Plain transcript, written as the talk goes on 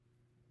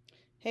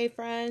Hey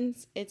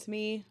friends, it's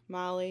me,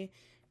 Molly,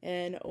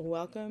 and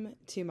welcome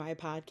to my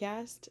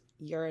podcast,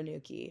 Yura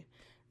Nuki.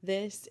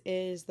 This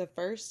is the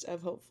first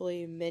of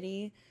hopefully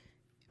many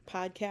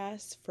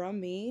podcasts from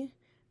me,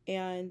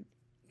 and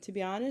to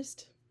be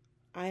honest,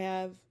 I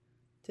have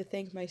to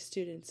thank my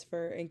students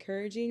for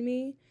encouraging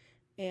me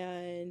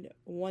and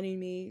wanting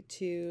me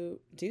to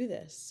do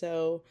this.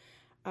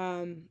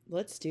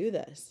 Let's do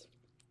this.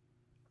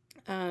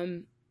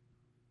 Um,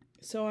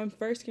 so I'm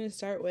first going to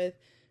start with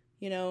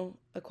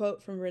a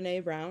quote from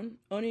Brene Brown: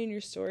 owning your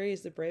story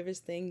is the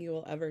bravest thing you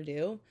will ever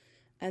do.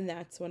 And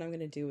that's what I'm going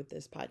to do with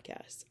this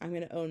podcast. I'm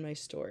going to own my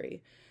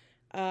story.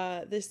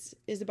 This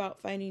is about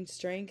finding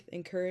strength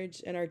and courage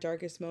in our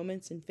darkest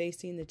moments and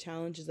facing the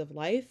challenges of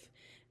life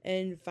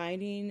and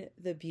finding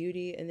the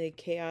beauty in the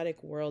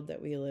chaotic world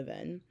that we live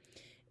in.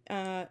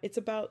 It's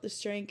about the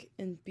strength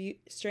and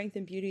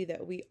beauty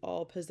that we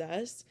all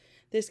possess.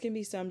 This can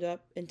be summed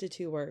up into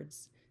two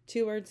words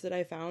that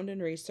I found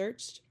and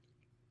researched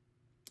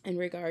in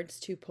regards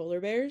to polar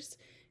bears,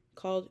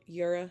 called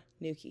Yura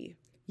Nuki.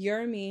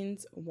 Yura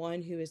means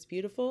one who is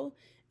beautiful,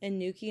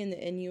 and Nuki in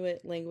the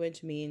Inuit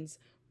language means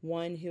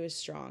one who is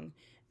strong.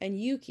 And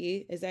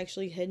Yuki is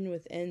actually hidden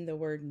within the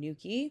word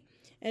Nuki,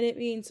 and it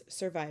means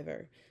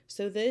survivor.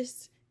 So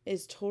this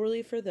is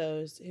totally for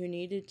those who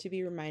needed to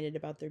be reminded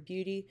about their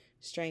beauty,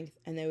 strength,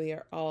 and that we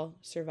are all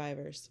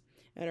survivors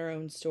in our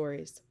own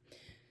stories.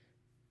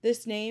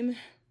 This name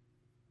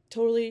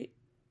totally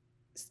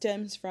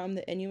stems from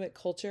the Inuit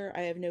culture.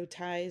 I have no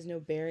ties, no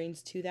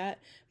bearings to that,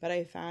 but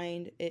I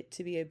find it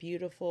to be a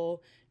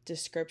beautiful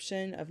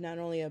description of not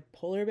only a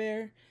polar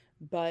bear,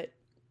 but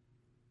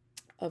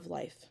of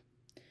life.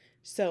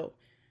 So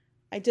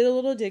I did a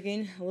little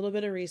digging, a little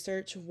bit of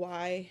research,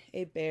 why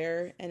a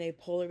bear and a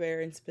polar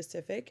bear in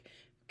specific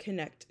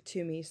connect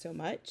to me so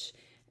much,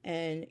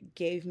 and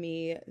gave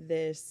me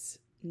this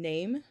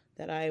name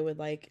that I would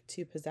like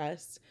to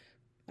possess,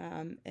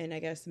 and I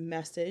guess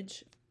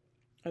message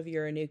of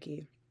Yura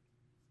Nuki.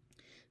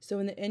 So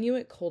in the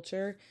Inuit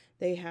culture,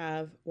 they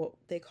have what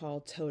they call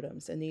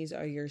totems, and these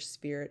are your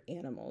spirit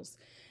animals.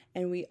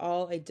 And we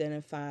all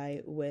identify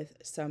with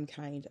some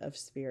kind of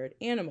spirit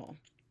animal.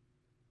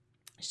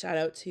 Shout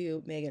out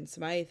to Megan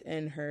Smythe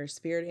and her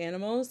spirit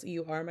animals.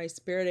 You are my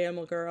spirit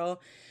animal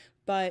girl.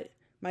 But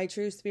my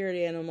true spirit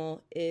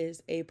animal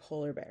is a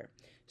polar bear.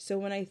 So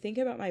when I think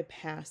about my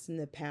past and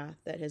the path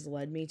that has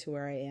led me to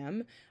where I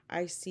am,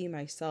 I see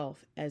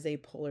myself as a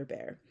polar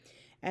bear.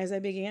 As I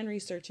began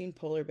researching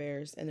polar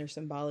bears and their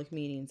symbolic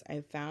meanings,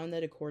 I found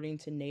that according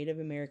to Native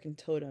American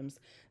totems,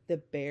 the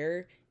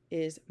bear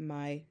is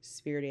my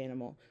spirit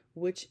animal,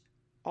 which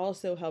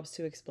also helps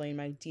to explain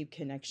my deep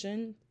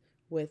connection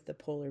with the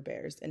polar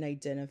bears and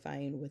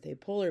identifying with a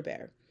polar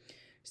bear.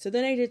 So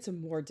then I did some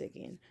more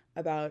digging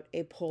about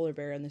a polar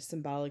bear and the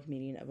symbolic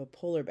meaning of a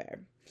polar bear.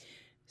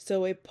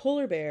 So a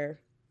polar bear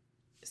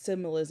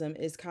symbolism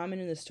is common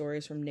in the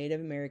stories from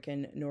Native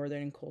American,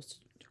 northern, and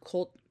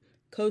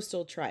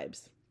coastal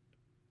tribes.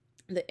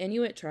 The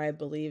Inuit tribe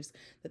believes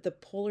that the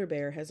polar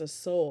bear has a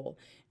soul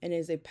and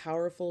is a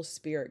powerful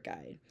spirit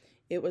guide.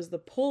 It was the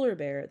polar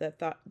bear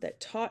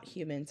that taught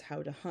humans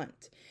how to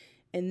hunt.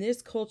 In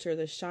this culture,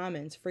 the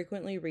shamans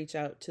frequently reach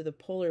out to the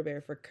polar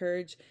bear for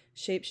courage,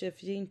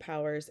 shape-shifting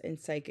powers, and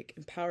psychic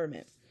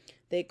empowerment.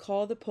 They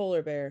call the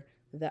polar bear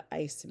the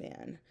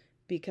Iceman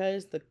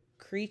because the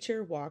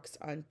creature walks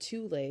on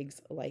two legs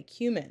like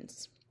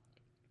humans.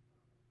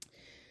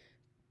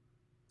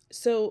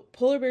 So,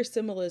 polar bear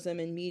symbolism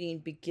and meaning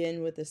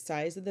begin with the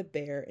size of the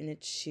bear and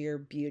its sheer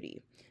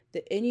beauty.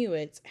 The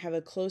Inuits have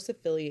a close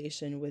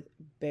affiliation with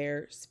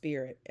bear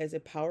spirit as a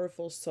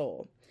powerful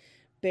soul.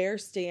 Bear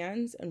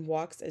stands and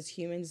walks as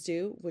humans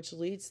do, which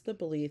leads to the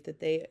belief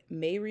that they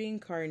may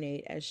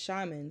reincarnate as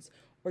shamans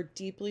or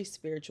deeply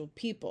spiritual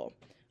people.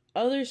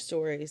 Other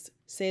stories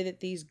say that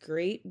these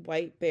great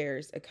white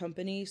bears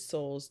accompany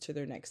souls to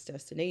their next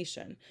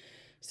destination.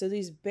 So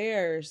these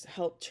bears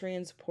help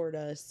transport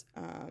us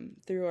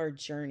through our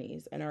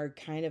journeys and are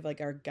kind of like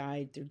our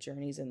guide through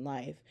journeys in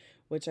life,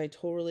 which I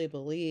totally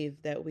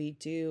believe that we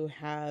do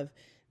have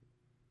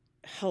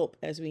help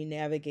as we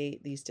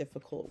navigate these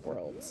difficult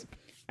worlds.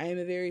 I am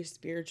a very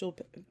spiritual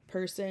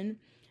person.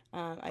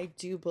 I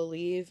do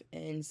believe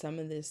in some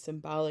of this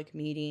symbolic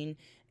meaning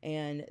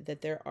and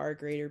that there are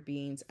greater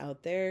beings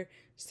out there.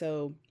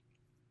 So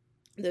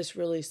this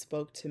really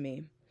spoke to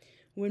me.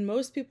 When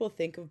most people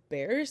think of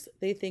bears,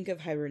 they think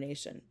of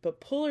hibernation, but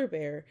polar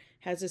bear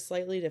has a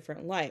slightly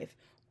different life.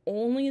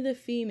 Only the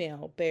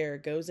female bear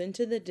goes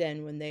into the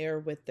den when they are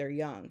with their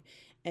young.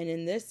 And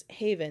in this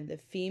haven, the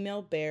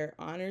female bear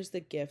honors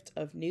the gift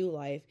of new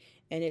life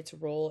and its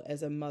role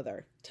as a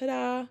mother.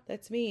 Ta-da!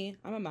 That's me.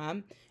 I'm a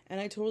mom, and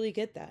I totally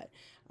get that.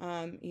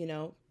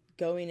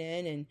 Going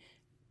in and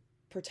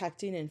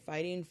protecting and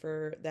fighting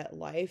for that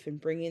life and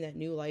bringing that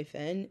new life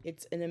in,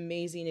 it's an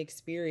amazing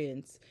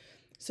experience.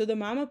 So the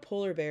mama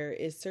polar bear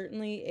is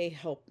certainly a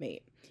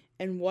helpmate.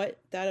 And what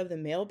that of the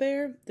male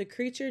bear? The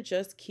creature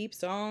just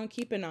keeps on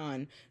keeping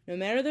on, no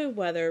matter the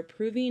weather,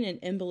 proving an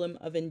emblem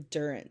of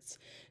endurance.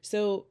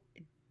 So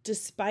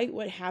despite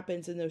what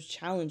happens in those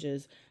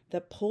challenges,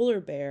 the polar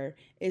bear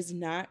is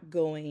not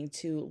going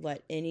to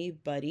let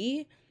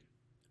anybody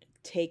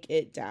take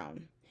it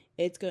down.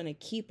 It's going to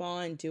keep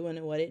on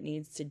doing what it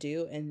needs to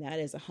do, and that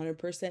is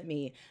 100%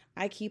 me.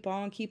 I keep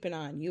on keeping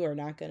on. You are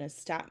not going to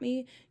stop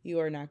me. You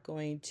are not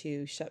going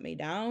to shut me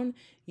down.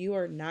 You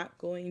are not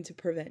going to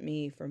prevent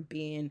me from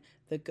being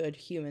the good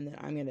human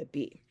that I'm going to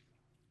be.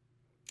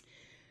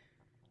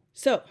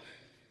 So,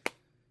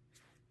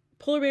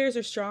 polar bears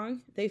are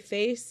strong. They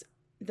face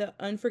the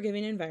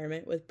unforgiving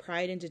environment with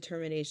pride and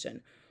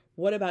determination.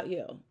 What about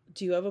you?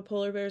 Do you have a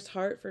polar bear's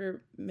heart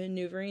for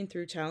maneuvering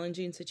through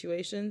challenging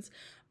situations?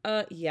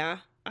 Yeah,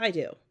 I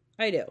do.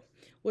 I do.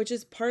 Which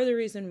is part of the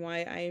reason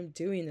why I am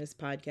doing this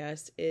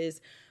podcast is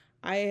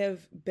I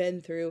have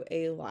been through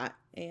a lot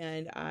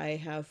and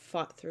I have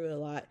fought through a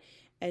lot.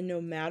 And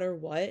no matter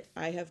what,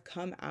 I have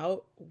come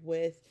out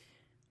with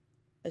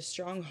a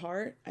strong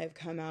heart. I've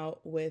come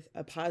out with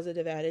a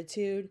positive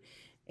attitude,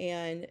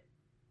 and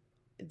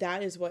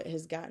that is what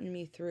has gotten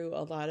me through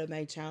a lot of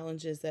my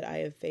challenges that I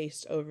have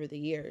faced over the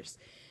years.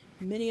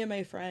 Many of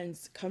my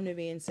friends come to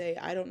me and say,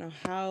 I don't know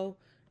how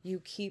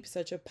you keep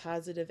such a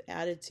positive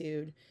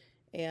attitude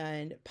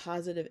and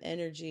positive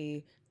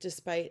energy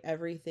despite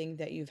everything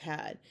that you've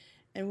had.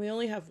 And we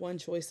only have one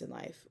choice in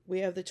life. We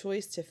have the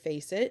choice to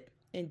face it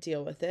and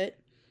deal with it,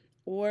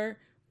 or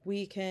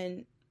we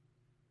can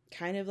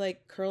kind of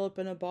like curl up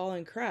in a ball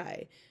and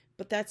cry.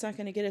 But that's not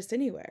going to get us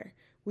anywhere.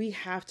 We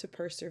have to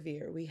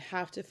persevere. We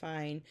have to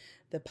find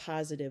the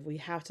positive. We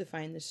have to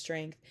find the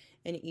strength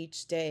in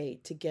each day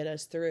to get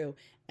us through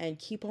and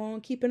keep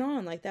on keeping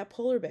on like that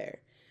polar bear.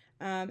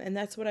 And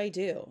that's what I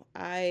do.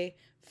 I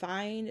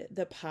find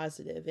the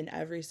positive in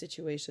every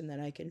situation that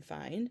I can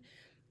find.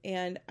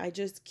 And I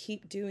just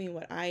keep doing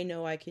what I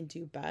know I can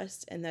do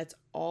best. And that's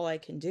all I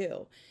can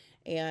do.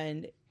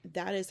 And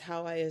that is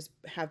how I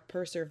have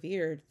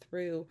persevered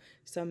through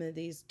some of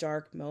these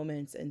dark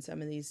moments and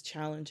some of these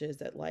challenges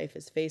that life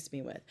has faced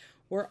me with.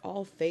 We're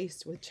all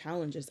faced with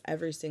challenges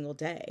every single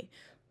day.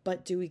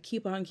 But do we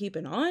keep on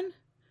keeping on?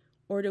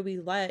 Or do we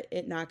let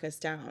it knock us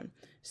down?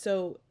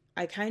 So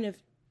I kind of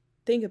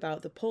think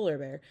about the polar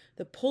bear.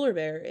 The polar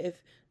bear,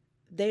 if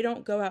they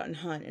don't go out and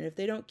hunt, and if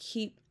they don't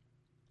keep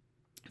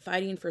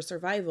fighting for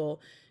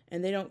survival,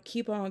 and they don't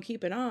keep on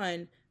keeping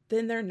on,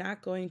 then they're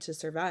not going to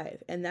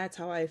survive. And that's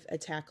how I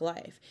attack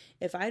life.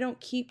 If I don't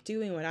keep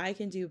doing what I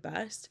can do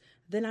best,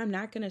 then I'm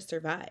not going to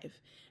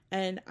survive.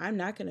 And I'm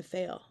not going to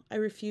fail. I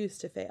refuse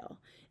to fail.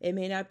 It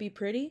may not be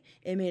pretty,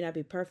 it may not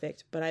be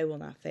perfect, but I will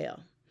not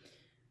fail.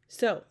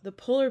 So, the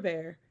polar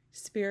bear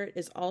spirit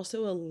is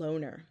also a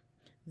loner.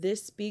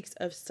 This speaks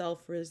of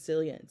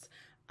self-resilience.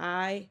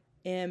 I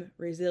am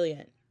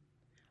resilient.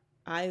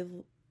 I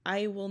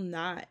will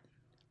not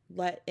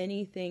let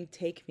anything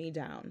take me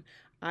down.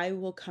 I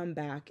will come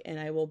back and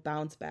I will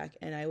bounce back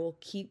and I will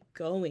keep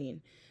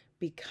going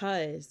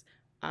because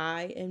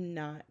I am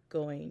not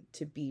going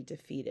to be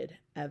defeated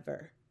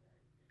ever.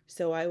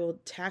 So I will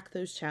attack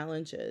those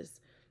challenges,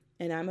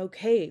 and I'm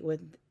okay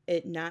with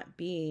it not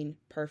being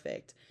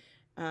perfect.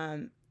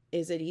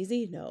 Is it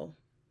easy? No.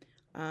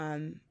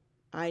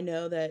 I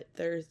know that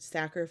there's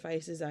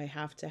sacrifices I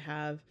have to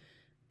have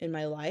in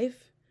my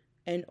life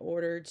in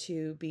order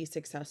to be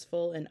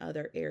successful in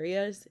other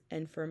areas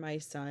and for my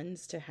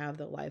sons to have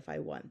the life I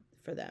want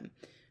for them.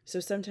 So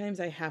sometimes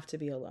I have to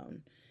be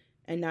alone,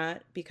 and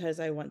not because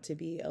I want to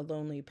be a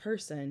lonely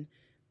person,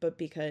 but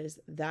because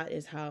that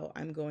is how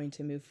I'm going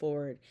to move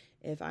forward.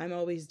 If I'm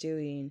always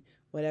doing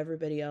what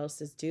everybody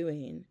else is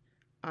doing,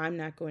 I'm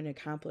not going to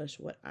accomplish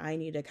what I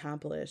need to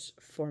accomplish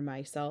for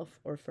myself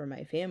or for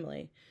my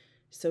family.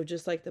 So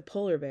just like the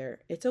polar bear,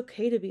 it's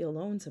okay to be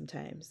alone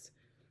sometimes.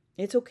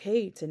 It's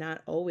okay to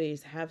not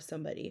always have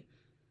somebody.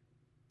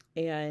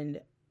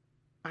 And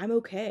I'm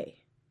okay.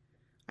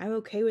 I'm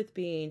okay with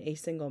being a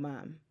single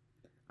mom.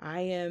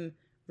 I am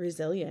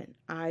resilient.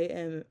 I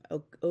am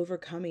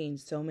overcoming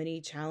so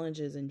many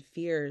challenges and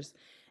fears,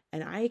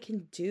 and I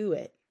can do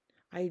it.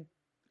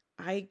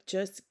 I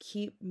just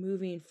keep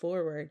moving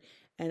forward,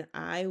 and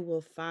I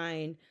will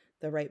find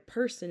the right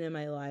person in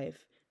my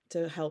life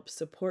to help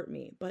support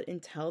me. But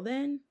until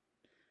then,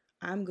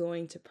 I'm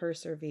going to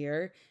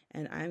persevere,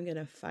 and I'm going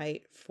to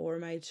fight for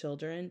my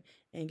children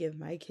and give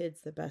my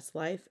kids the best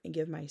life and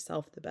give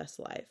myself the best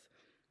life.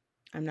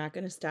 I'm not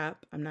going to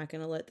stop. I'm not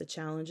going to let the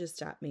challenges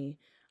stop me.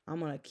 I'm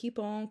going to keep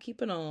on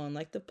keeping on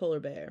like the polar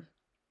bear.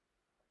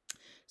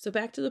 So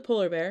back to the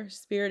polar bear,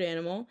 spirit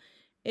animal.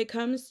 It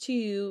comes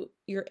to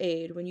your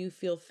aid when you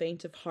feel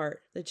faint of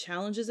heart. The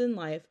challenges in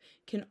life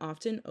can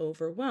often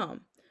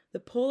overwhelm. The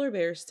polar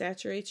bear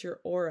saturates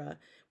your aura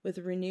with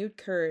renewed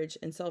courage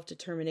and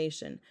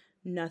self-determination.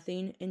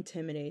 Nothing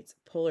intimidates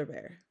polar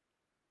bear.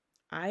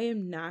 I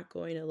am not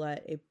going to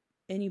let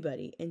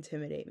anybody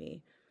intimidate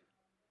me.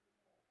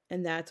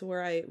 And that's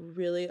where I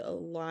really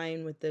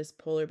align with this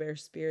polar bear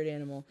spirit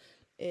animal,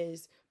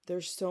 is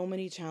there's so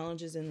many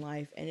challenges in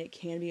life and it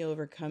can be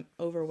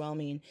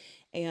overwhelming.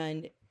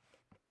 And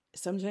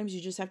sometimes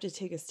you just have to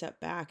take a step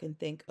back and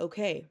think,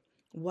 okay,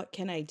 what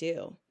can I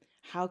do?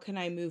 How can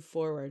I move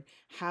forward?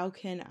 How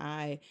can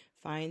I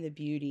find the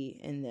beauty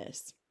in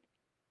this?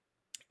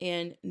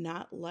 And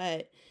not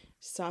let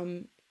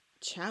some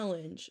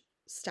challenge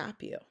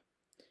stop you.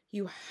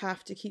 You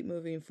have to keep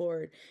moving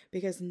forward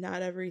because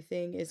not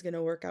everything is going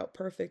to work out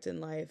perfect in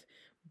life.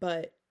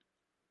 But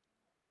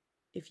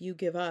if you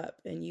give up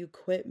and you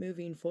quit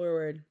moving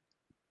forward,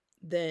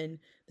 then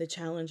the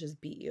challenges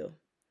beat you.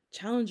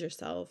 Challenge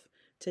yourself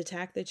to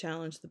attack the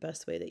challenge the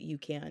best way that you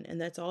can. And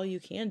that's all you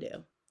can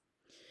do.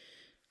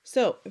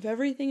 So, if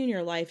everything in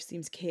your life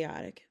seems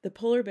chaotic, the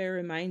polar bear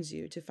reminds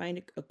you to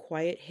find a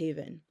quiet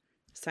haven.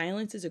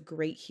 Silence is a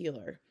great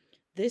healer.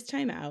 This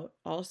time out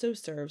also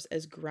serves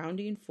as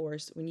grounding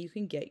force when you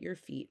can get your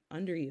feet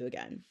under you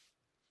again.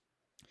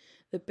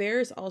 The bear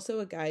is also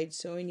a guide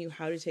showing you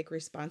how to take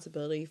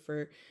responsibility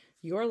for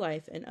your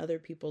life and other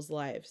people's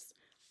lives.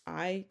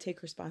 I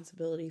take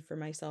responsibility for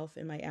myself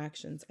and my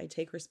actions. I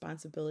take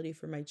responsibility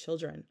for my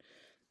children.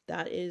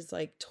 That is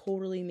like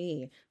totally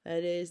me.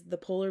 That is the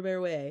polar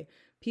bear way.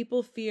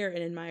 People fear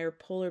and admire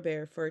polar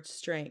bear for its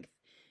strength.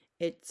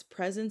 Its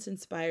presence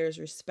inspires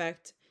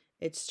respect.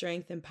 Its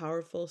strength and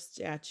powerful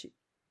stature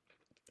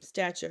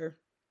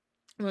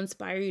will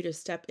inspire you to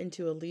step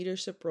into a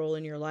leadership role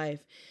in your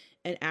life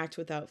and act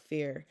without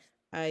fear.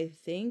 I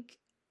think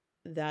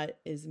that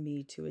is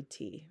me to a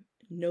T.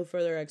 No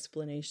further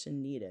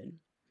explanation needed.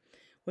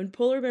 When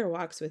polar bear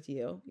walks with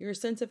you, your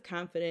sense of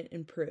confidence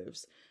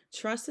improves.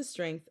 Trust the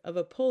strength of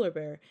a polar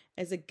bear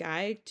as a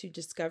guide to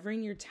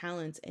discovering your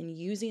talents and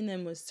using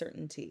them with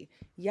certainty.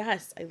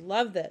 Yes, I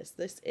love this.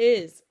 This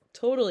is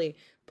totally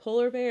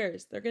polar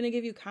bears. They're going to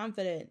give you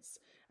confidence.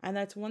 And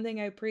that's one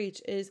thing I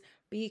preach is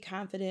be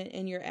confident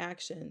in your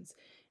actions.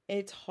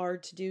 It's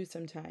hard to do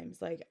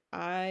sometimes. Like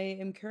I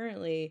am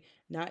currently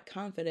not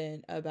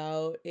confident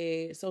about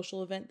a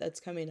social event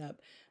that's coming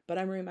up, but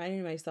I'm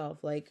reminding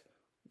myself like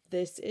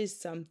this is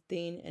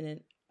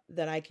something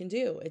that I can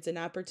do. It's an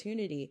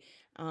opportunity.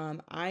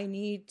 I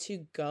need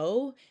to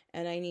go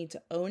and I need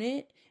to own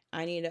it.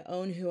 I need to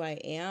own who I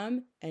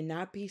am and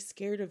not be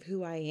scared of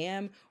who I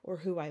am or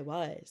who I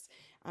was,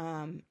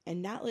 and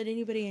not let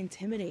anybody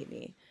intimidate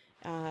me.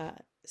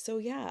 So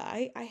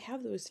yeah, I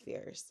have those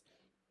fears,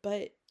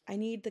 but I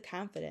need the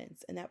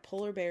confidence, and that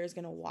polar bear is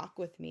going to walk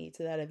with me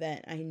to that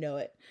event. I know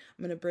it.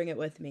 I'm going to bring it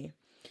with me.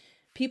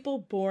 People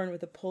born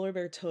with a polar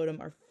bear totem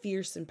are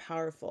fierce and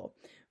powerful.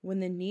 When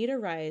the need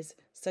arises,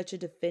 such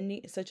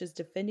as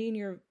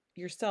defending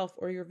yourself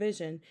or your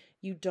vision,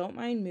 you don't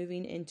mind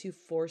moving into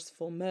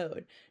forceful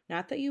mode.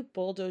 Not that you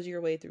bulldoze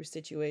your way through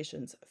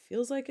situations.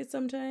 Feels like it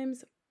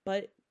sometimes,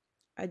 but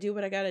I do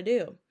what I gotta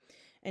do.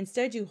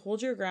 Instead, you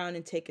hold your ground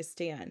and take a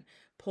stand.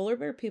 Polar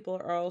bear people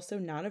are also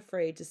not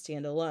afraid to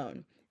stand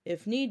alone,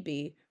 if need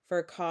be, for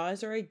a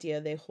cause or idea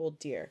they hold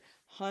dear.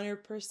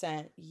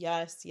 100%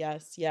 yes,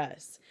 yes,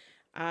 yes.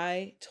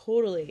 I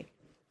totally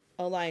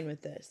align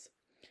with this.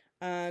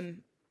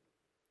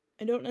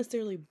 I don't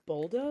necessarily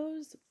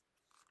bulldoze,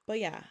 but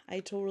yeah, I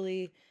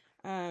totally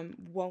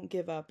won't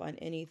give up on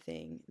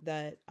anything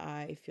that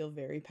I feel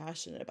very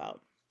passionate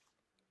about.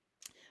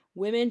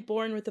 Women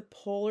born with a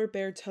polar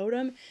bear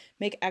totem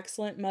make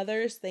excellent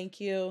mothers. Thank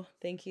you.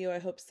 Thank you. I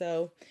hope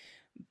so.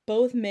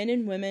 Both men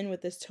and women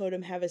with this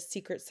totem have a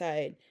secret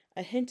side,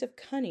 a hint of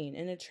cunning,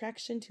 and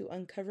attraction to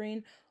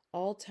uncovering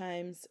all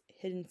times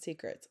hidden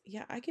secrets.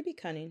 Yeah, I could be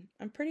cunning.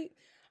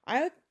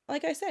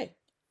 Like I say,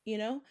 you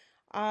know,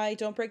 I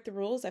don't break the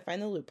rules. I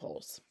find the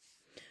loopholes.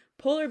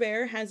 Polar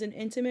bear has an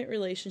intimate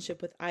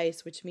relationship with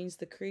ice, which means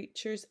the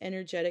creature's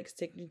energetic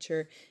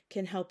signature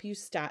can help you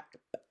stop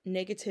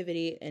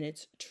negativity in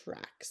its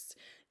tracks.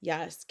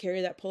 Yes,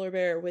 carry that polar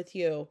bear with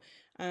you.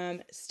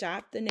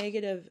 Stop the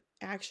negative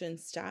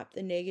actions, stop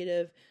the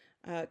negative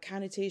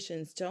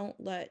connotations. Don't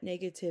let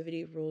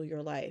negativity rule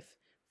your life.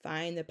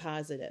 Find the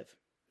positive.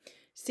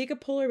 Seek a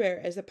polar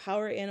bear as a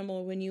power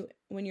animal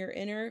when your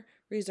inner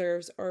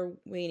reserves are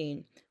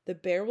waning. The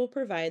bear will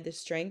provide the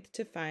strength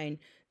to find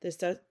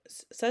the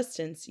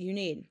sustenance you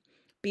need,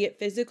 be it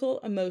physical,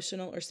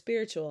 emotional, or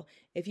spiritual.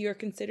 If you are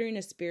considering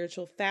a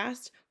spiritual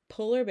fast,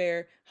 polar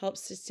bear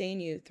helps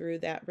sustain you through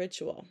that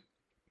ritual.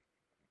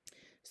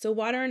 So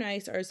water and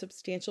ice are a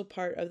substantial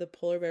part of the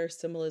polar bear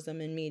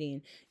symbolism and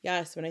meaning.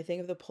 Yes, when I think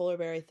of the polar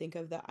bear, I think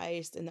of the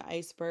ice and the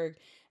iceberg.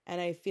 And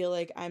I feel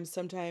like I'm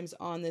sometimes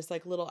on this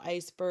like little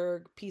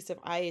iceberg piece of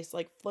ice,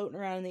 like floating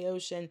around in the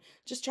ocean,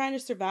 just trying to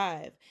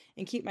survive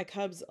and keep my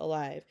cubs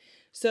alive.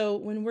 So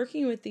when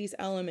working with these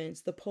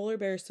elements, the polar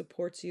bear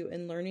supports you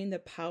in learning the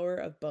power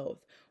of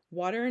both.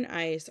 Water and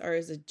ice are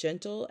as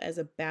gentle as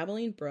a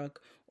babbling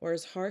brook or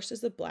as harsh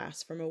as a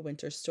blast from a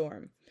winter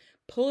storm.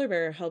 Polar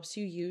bear helps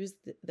you use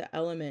the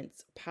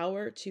elements'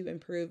 power to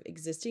improve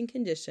existing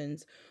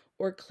conditions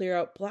or clear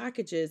out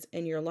blockages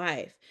in your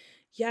life.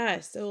 Yeah,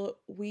 so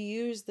we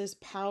use this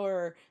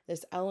power,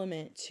 this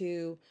element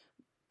to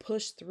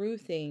push through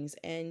things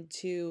and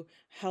to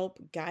help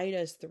guide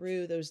us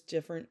through those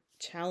different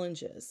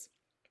challenges.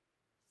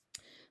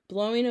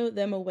 Blowing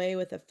them away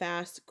with a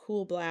fast,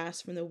 cool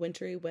blast from the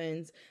wintry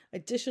winds,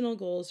 additional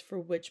goals for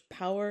which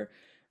polar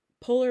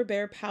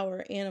bear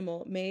power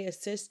animal may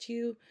assist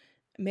you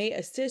may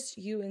assist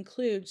you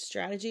include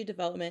strategy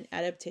development,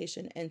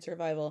 adaptation, and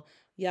survival.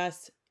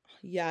 Yes,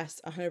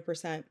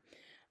 100%.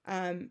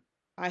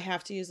 I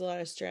have to use a lot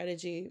of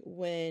strategy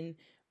when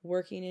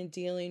working and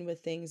dealing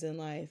with things in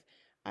life.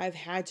 I've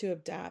had to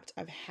adapt.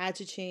 I've had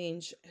to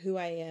change who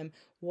I am,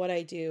 what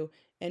I do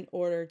in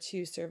order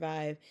to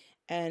survive.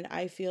 And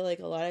I feel like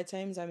a lot of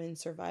times I'm in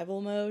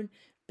survival mode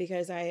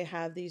because I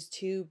have these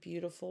two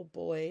beautiful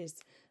boys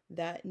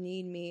that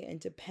need me and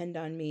depend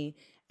on me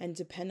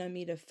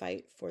to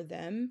fight for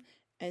them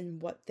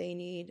and what they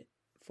need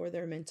for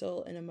their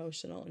mental and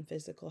emotional and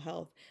physical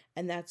health.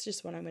 And that's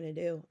just what I'm going to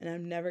do. And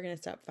I'm never going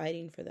to stop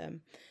fighting for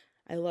them.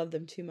 I love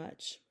them too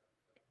much.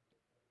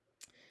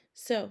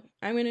 So,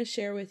 I'm going to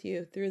share with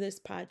you through this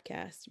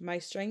podcast my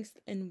strengths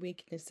and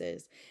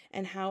weaknesses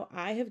and how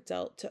I have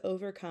dealt to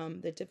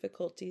overcome the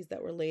difficulties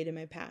that were laid in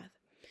my path.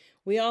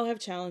 We all have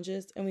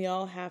challenges and we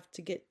all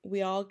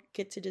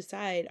get to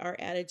decide our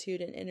attitude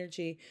and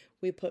energy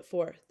we put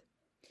forth.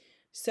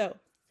 So,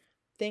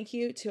 thank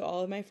you to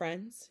all of my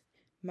friends,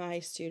 my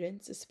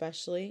students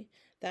especially,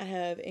 that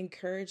have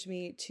encouraged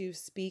me to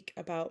speak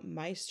about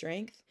my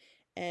strength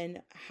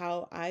and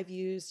how I've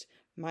used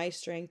my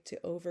strength to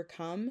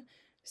overcome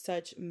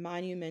such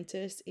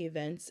monumentous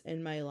events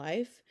in my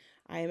life.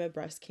 I am a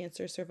breast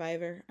cancer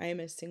survivor. I am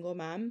a single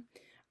mom.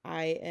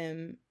 I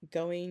am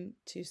going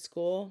to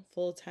school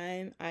full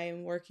time. I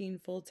am working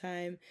full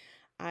time.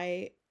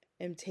 I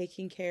am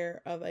taking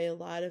care of a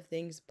lot of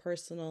things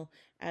personal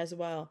as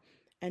well.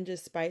 And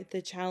despite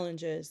the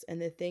challenges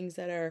and the things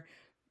that are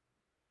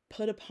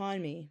put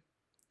upon me,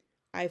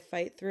 I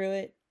fight through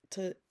it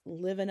to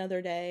live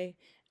another day,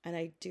 and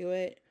I do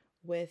it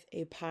with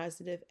a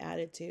positive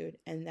attitude.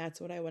 And that's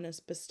what I want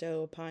to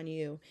bestow upon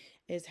you,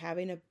 is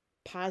having a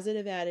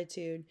positive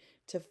attitude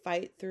to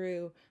fight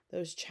through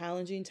those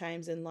challenging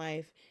times in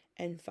life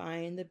and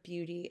find the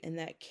beauty in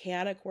that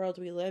chaotic world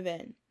we live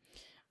in.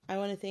 I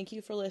want to thank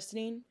you for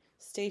listening.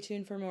 Stay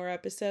tuned for more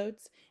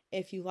episodes.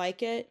 If you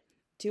like it,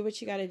 do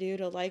what you got to do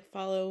to like,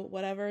 follow,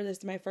 whatever. This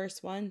is my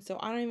first one, so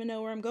I don't even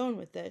know where I'm going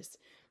with this.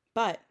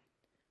 But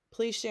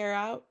please share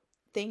out.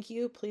 Thank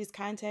you. Please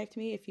contact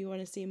me if you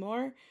want to see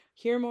more,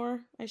 hear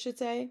more, I should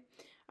say.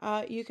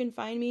 You can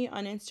find me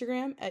on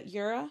Instagram at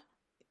Yura,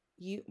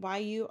 Yura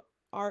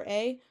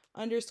 _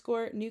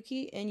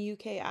 Nuki,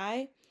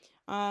 Nuki.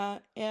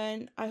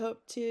 And I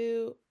hope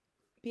to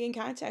be in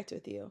contact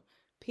with you.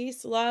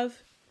 Peace,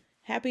 love,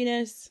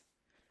 happiness.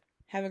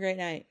 Have a great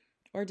night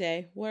or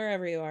day,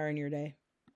 wherever you are in your day.